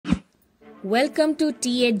Welcome to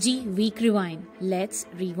THG Week Rewind. Let's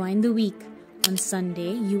rewind the week. On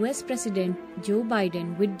Sunday, US President Joe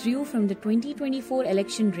Biden withdrew from the 2024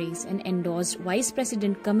 election race and endorsed Vice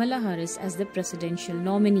President Kamala Harris as the presidential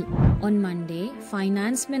nominee. On Monday,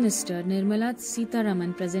 Finance Minister Nirmala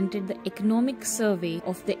Sitharaman presented the Economic Survey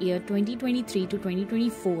of the year 2023 to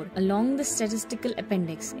 2024 along the statistical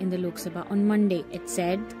appendix in the Lok Sabha on Monday. It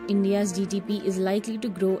said India's GDP is likely to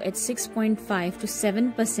grow at 6.5 to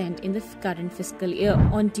 7% in the current fiscal year.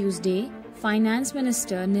 On Tuesday, Finance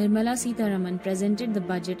Minister Nirmala Sitharaman presented the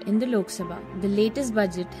budget in the Lok Sabha. The latest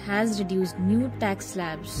budget has reduced new tax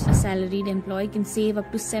slabs. A salaried employee can save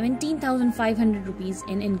up to 17,500 rupees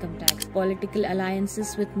in income tax. Political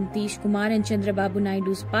alliances with Nitish Kumar and Chandrababu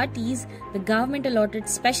Naidu's parties, the government allotted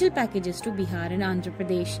special packages to Bihar and Andhra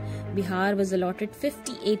Pradesh. Bihar was allotted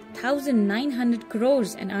 58,900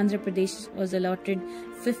 crores and Andhra Pradesh was allotted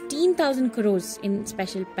 15,000 crores in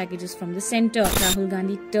special packages from the centre. Rahul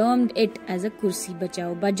Gandhi termed it as a Kursi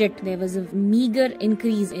Bachao budget. There was a meager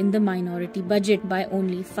increase in the minority budget by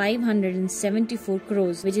only 574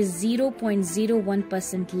 crores, which is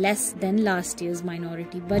 0.01% less than last year's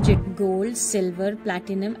minority budget. Gold, silver,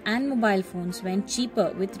 platinum and mobile phones went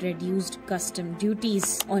cheaper with reduced custom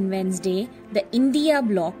duties. On Wednesday, the India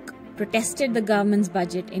bloc protested the government's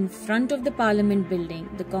budget in front of the Parliament building.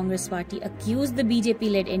 The Congress party accused the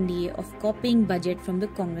BJP-led NDA of copying budget from the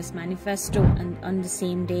Congress manifesto. And on the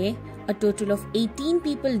same day, a total of 18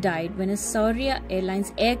 people died when a Saurya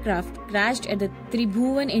Airlines aircraft crashed at the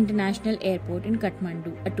Tribhuvan International Airport in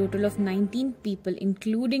Kathmandu. A total of 19 people,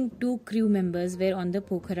 including 2 crew members, were on the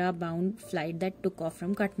Pokhara-bound flight that took off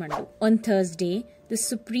from Kathmandu. On Thursday, the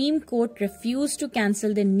Supreme Court refused to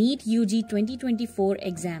cancel the NEET UG 2024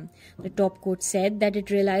 exam. The top court said that it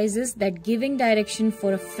realizes that giving direction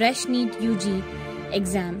for a fresh NEET UG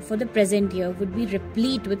exam for the present year would be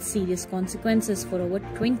replete with serious consequences for over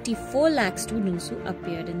 24 lakh students who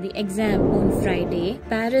appeared in the exam. On Friday,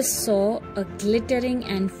 Paris saw a glittering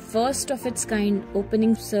and first of its kind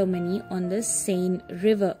opening ceremony on the Seine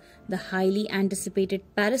River. The highly anticipated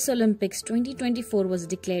Paris Olympics 2024 was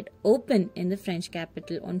declared open in the French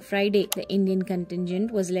capital on Friday. The Indian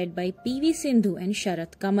contingent was led by PV Sindhu and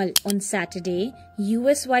Sharat Kamal. On Saturday,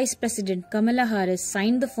 US Vice President Kamala Harris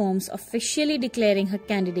signed the forms officially declaring her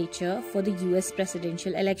candidature for the US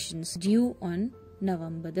presidential elections due on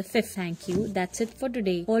November the 5th. Thank you. That's it for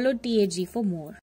today. Follow THG for more.